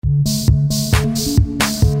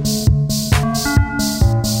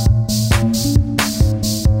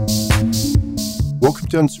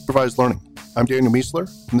to Unsupervised Learning. I'm Daniel Miesler,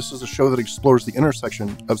 and this is a show that explores the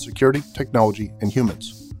intersection of security, technology, and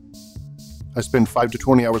humans. I spend 5 to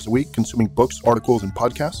 20 hours a week consuming books, articles, and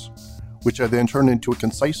podcasts, which I then turn into a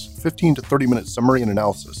concise 15 to 30-minute summary and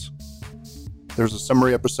analysis. There's a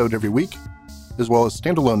summary episode every week, as well as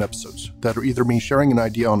standalone episodes that are either me sharing an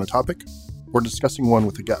idea on a topic or discussing one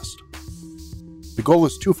with a guest. The goal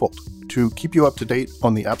is twofold: to keep you up to date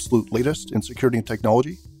on the absolute latest in security and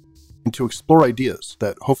technology, and to explore ideas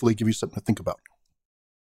that hopefully give you something to think about.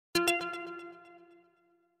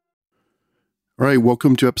 All right,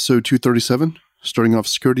 welcome to episode 237, starting off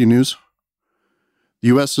security news. The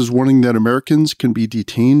U.S. is warning that Americans can be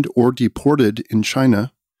detained or deported in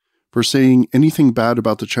China for saying anything bad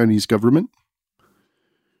about the Chinese government.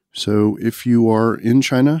 So if you are in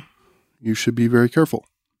China, you should be very careful.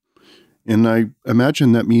 And I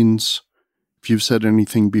imagine that means if you've said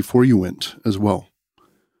anything before you went as well.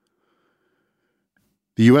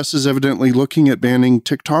 The U.S. is evidently looking at banning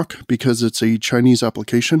TikTok because it's a Chinese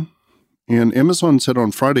application. And Amazon said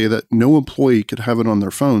on Friday that no employee could have it on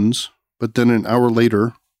their phones, but then an hour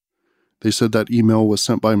later, they said that email was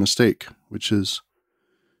sent by mistake, which is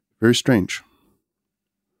very strange.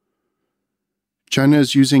 China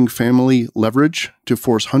is using family leverage to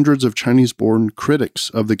force hundreds of Chinese-born critics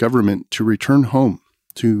of the government to return home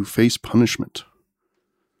to face punishment.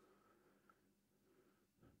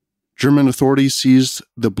 German authorities seized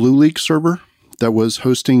the BlueLeak server that was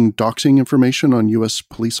hosting doxing information on U.S.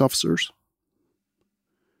 police officers.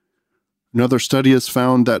 Another study has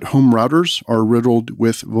found that home routers are riddled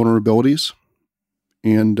with vulnerabilities.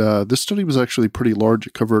 And this study was actually pretty large.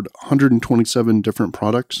 It covered 127 different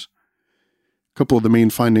products. A couple of the main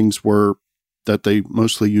findings were that they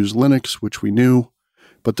mostly use Linux, which we knew,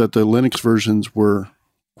 but that the Linux versions were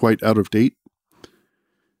quite out of date.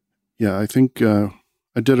 Yeah, I think I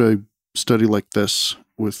did a study like this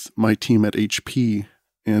with my team at HP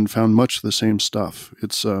and found much the same stuff.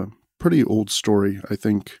 It's a pretty old story, I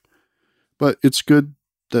think, but it's good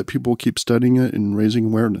that people keep studying it and raising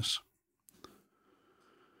awareness.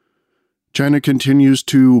 China continues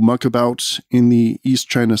to muck about in the East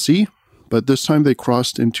China Sea, but this time they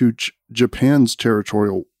crossed into Japan's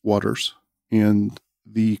territorial waters, and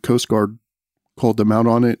the Coast Guard called them out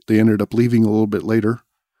on it. They ended up leaving a little bit later.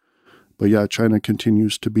 But yeah, China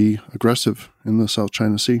continues to be aggressive in the South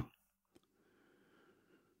China Sea.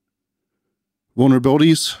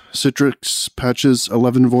 Vulnerabilities. Citrix patches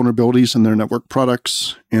 11 vulnerabilities in their network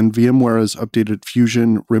products, and VMware has updated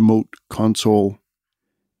Fusion, Remote Console,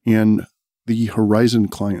 and the Horizon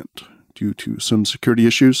client due to some security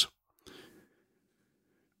issues.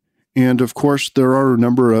 And of course, there are a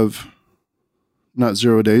number of, not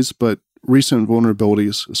 0 days, but recent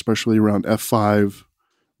vulnerabilities, especially around F5,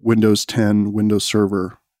 Windows 10, Windows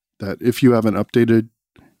Server, that if you haven't updated,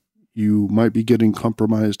 you might be getting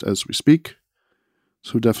compromised as we speak.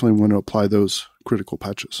 So definitely want to apply those critical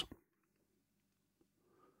patches.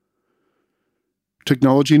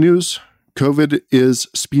 Technology news. COVID is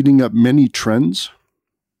speeding up many trends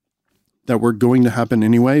that were going to happen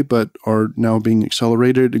anyway, but are now being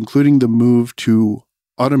accelerated, including the move to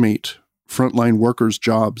automate frontline workers'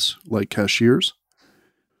 jobs like cashiers.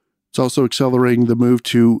 It's also accelerating the move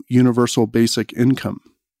to universal basic income.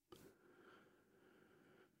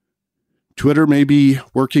 Twitter may be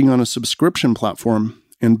working on a subscription platform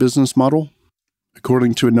and business model,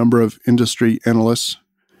 according to a number of industry analysts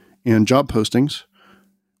and job postings,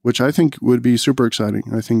 which I think would be super exciting.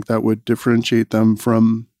 I think that would differentiate them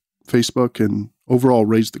from Facebook and overall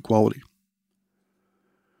raise the quality.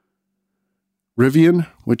 Rivian,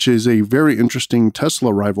 which is a very interesting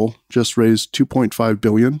Tesla rival, just raised $2.5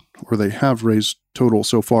 billion, or they have raised total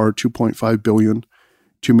so far $2.5 billion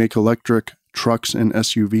to make electric trucks and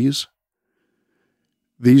SUVs.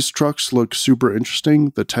 These trucks look super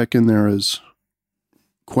interesting. The tech in there is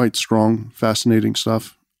quite strong, fascinating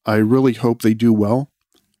stuff. I really hope they do well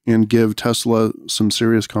and give Tesla some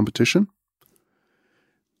serious competition.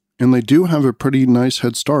 And they do have a pretty nice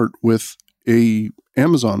head start with a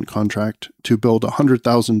Amazon contract to build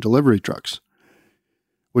 100,000 delivery trucks,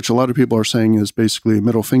 which a lot of people are saying is basically a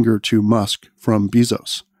middle finger to Musk from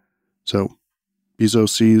Bezos. So Bezos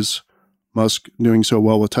sees Musk doing so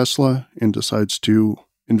well with Tesla and decides to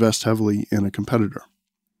invest heavily in a competitor.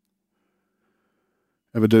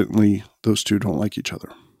 Evidently, those two don't like each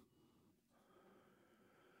other.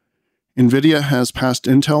 NVIDIA has passed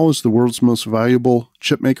Intel as the world's most valuable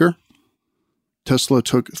chip maker. Tesla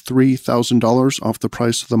took $3,000 off the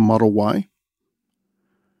price of the Model Y.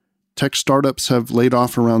 Tech startups have laid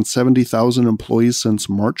off around 70,000 employees since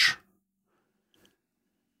March.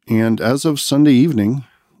 And as of Sunday evening,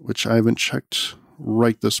 which I haven't checked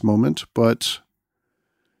right this moment, but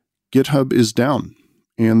GitHub is down.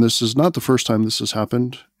 And this is not the first time this has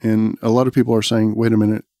happened. And a lot of people are saying, wait a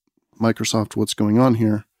minute, Microsoft, what's going on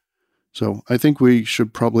here? So I think we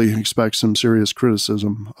should probably expect some serious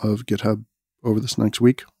criticism of GitHub over this next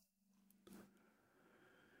week.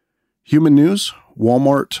 Human news,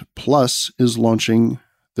 Walmart Plus is launching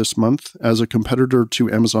this month as a competitor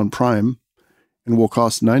to Amazon Prime and will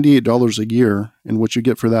cost $98 a year. And what you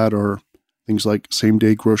get for that are things like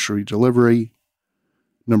same-day grocery delivery,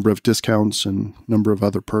 number of discounts, and number of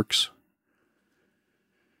other perks.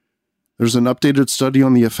 There's an updated study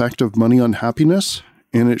on the effect of money on happiness,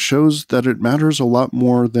 and it shows that it matters a lot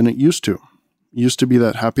more than it used to. It used to be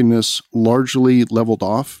that happiness largely leveled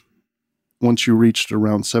off once you reached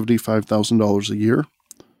around $75,000 a year,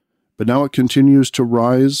 but now it continues to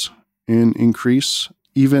rise and increase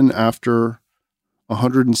even after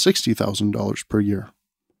 $160,000 per year.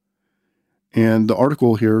 And the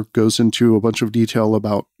article here goes into a bunch of detail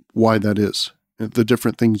about why that is, the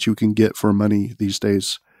different things you can get for money these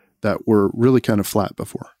days that were really kind of flat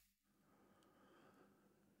before.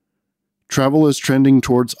 Travel is trending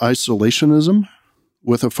towards isolationism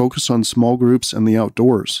with a focus on small groups and the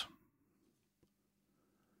outdoors.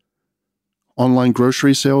 Online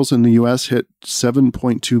grocery sales in the US hit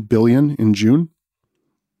 $7.2 billion in June,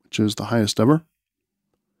 which is the highest ever.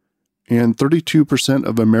 And 32%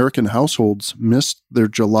 of American households missed their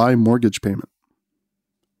July mortgage payment.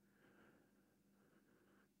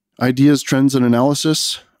 Ideas, Trends, and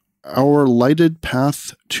Analysis, Our Lighted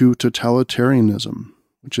Path to Totalitarianism,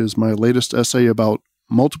 which is my latest essay about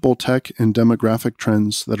multiple tech and demographic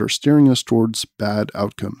trends that are steering us towards bad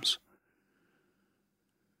outcomes.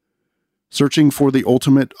 Searching for the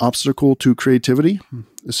Ultimate Obstacle to Creativity.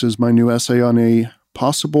 This is my new essay on a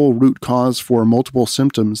possible root cause for multiple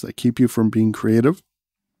symptoms that keep you from being creative,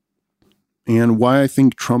 and why I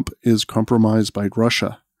think Trump is compromised by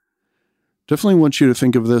Russia. Definitely want you to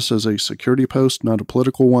think of this as a security post, not a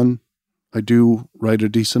political one. I do write a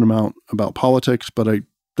decent amount about politics, but I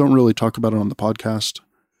don't really talk about it on the podcast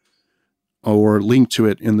or link to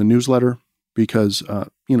it in the newsletter because,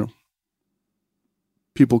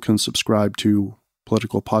 people can subscribe to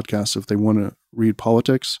political podcasts if they want to read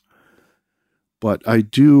politics. But I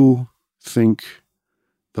do think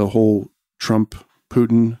the whole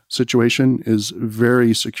Trump-Putin situation is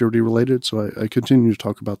very security related, so I continue to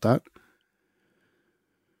talk about that.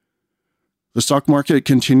 The stock market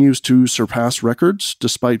continues to surpass records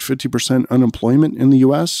despite 50% unemployment in the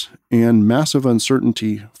US and massive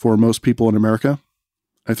uncertainty for most people in America.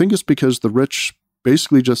 I think it's because the rich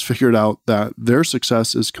basically just figured out that their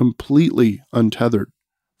success is completely untethered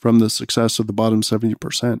from the success of the bottom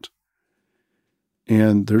 70%.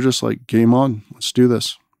 And they're just like, game on, let's do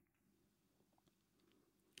this.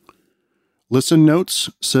 Listen Notes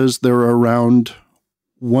says there are around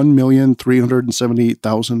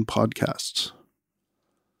 1,378,000 podcasts.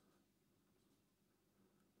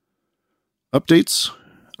 Updates.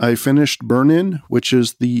 I finished Burn-In, which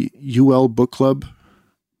is the UL Book Club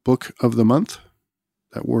book of the month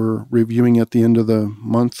that we're reviewing at the end of the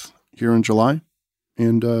month here in July.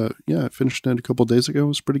 And I finished it a couple days ago. It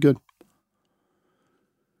was pretty good.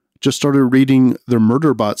 Just started reading the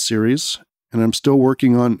Murderbot series, and I'm still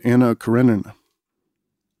working on Anna Karenina.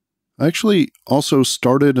 I actually also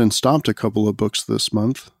started and stopped a couple of books this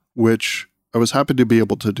month, which I was happy to be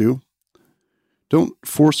able to do. Don't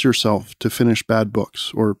force yourself to finish bad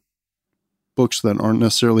books or books that aren't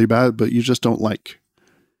necessarily bad, but you just don't like.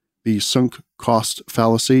 The sunk cost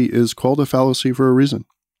fallacy is called a fallacy for a reason.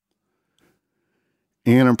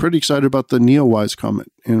 And I'm pretty excited about the Neowise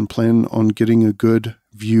comet and plan on getting a good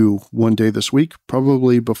view one day this week,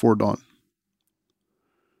 probably before dawn.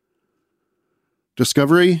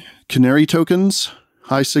 Discovery, Canary tokens,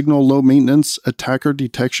 high signal, low maintenance attacker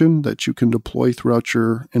detection that you can deploy throughout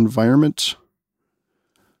your environment.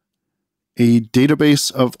 A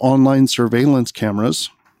database of online surveillance cameras.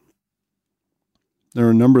 There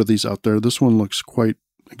are a number of these out there. This one looks quite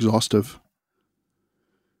exhaustive.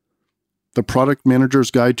 The Product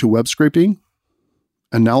Manager's Guide to Web Scraping,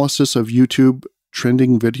 analysis of YouTube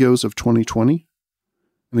trending videos of 2020.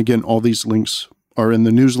 And again, all these links are in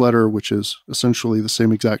the newsletter, which is essentially the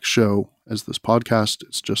same exact show as this podcast.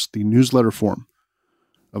 It's just the newsletter form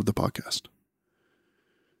of the podcast.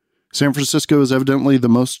 San Francisco is evidently the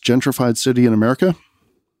most gentrified city in America,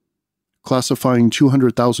 classifying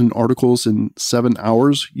 200,000 articles in 7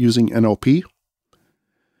 hours using NLP.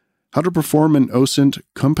 How to perform an OSINT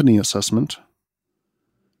company assessment.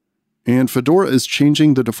 And Fedora is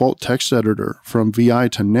changing the default text editor from VI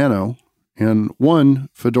to Nano. And 1,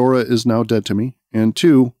 Fedora is now dead to me. And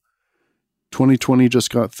 2, 2020 just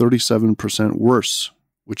got 37% worse,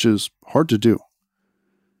 which is hard to do.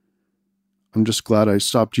 I'm just glad I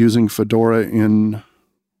stopped using Fedora in,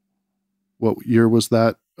 what year was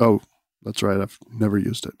that? Oh, that's right. I've never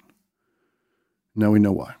used it. Now we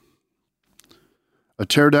know why. A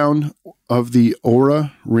teardown of the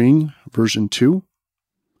Aura Ring version 2.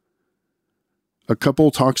 A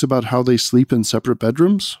couple talks about how they sleep in separate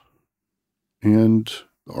bedrooms. And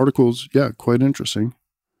the article's, quite interesting.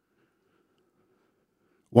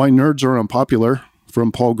 Why Nerds Are Unpopular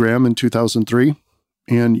from Paul Graham in 2003.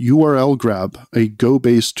 And URL Grab, a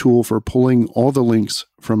Go-based tool for pulling all the links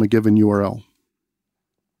from a given URL.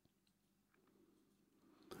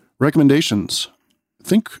 Recommendations. I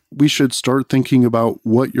think we should start thinking about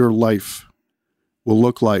what your life will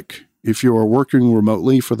look like if you are working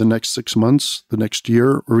remotely for the next 6 months, the next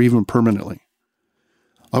year, or even permanently.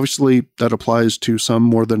 Obviously, that applies to some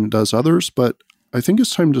more than it does others, but I think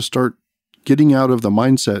it's time to start getting out of the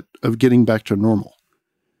mindset of getting back to normal.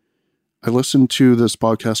 I listened to this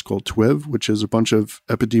podcast called TWIV, which is a bunch of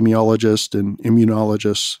epidemiologists and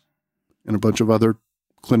immunologists and a bunch of other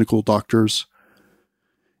clinical doctors.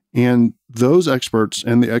 And those experts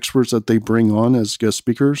and the experts that they bring on as guest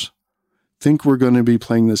speakers think we're going to be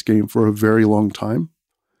playing this game for a very long time.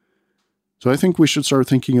 So I think we should start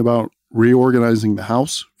thinking about reorganizing the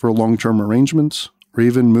house for long-term arrangements, or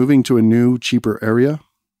even moving to a new, cheaper area,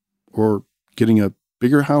 or getting a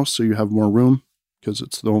bigger house so you have more room, because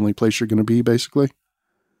it's the only place you're going to be, basically.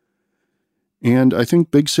 And I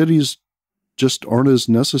think big cities just aren't as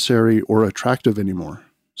necessary or attractive anymore.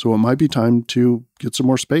 So it might be time to get some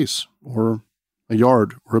more space, or a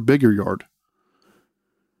yard, or a bigger yard.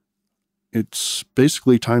 It's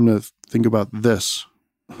basically time to think about this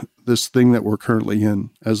thing that we're currently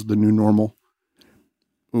in as the new normal,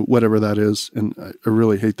 whatever that is. And I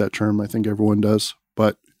really hate that term. I think everyone does.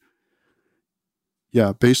 But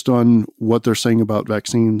yeah, based on what they're saying about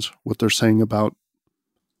vaccines, what they're saying about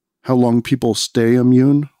how long people stay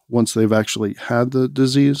immune once they've actually had the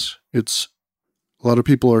disease, a lot of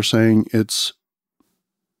people are saying it's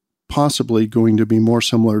possibly going to be more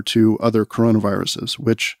similar to other coronaviruses,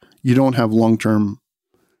 which you don't have long-term,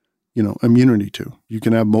 immunity to. You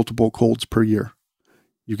can have multiple colds per year.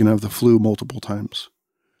 You can have the flu multiple times.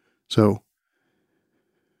 So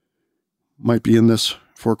might be in this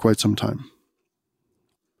for quite some time.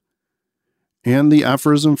 And the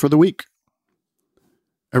aphorism for the week.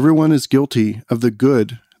 Everyone is guilty of the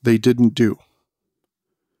good they didn't do.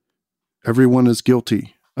 Everyone is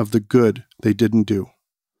guilty of the good they didn't do.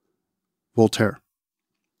 Voltaire.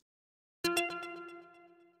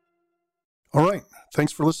 All right.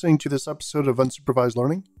 Thanks for listening to this episode of Unsupervised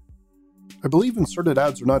Learning. I believe inserted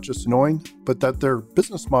ads are not just annoying, but that their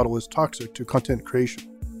business model is toxic to content creation.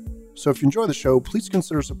 So if you enjoy the show, please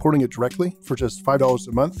consider supporting it directly for just $5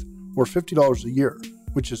 a month or $50 a year,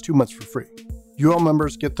 which is 2 months for free. UL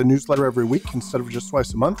members get the newsletter every week instead of just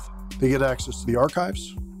twice a month. They get access to the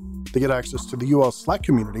archives. They get access to the UL Slack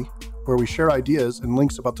community, where we share ideas and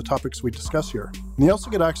links about the topics we discuss here. And they also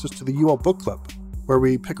get access to the UL Book Club, where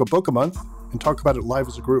we pick a book a month and talk about it live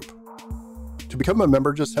as a group. To become a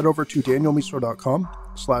member, just head over to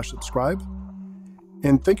danielmisro.com/subscribe.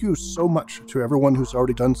 And thank you so much to everyone who's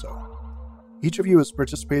already done so. Each of you is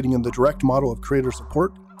participating in the direct model of creator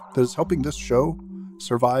support that is helping this show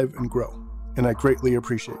survive and grow. And I greatly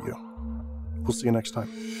appreciate you. We'll see you next time.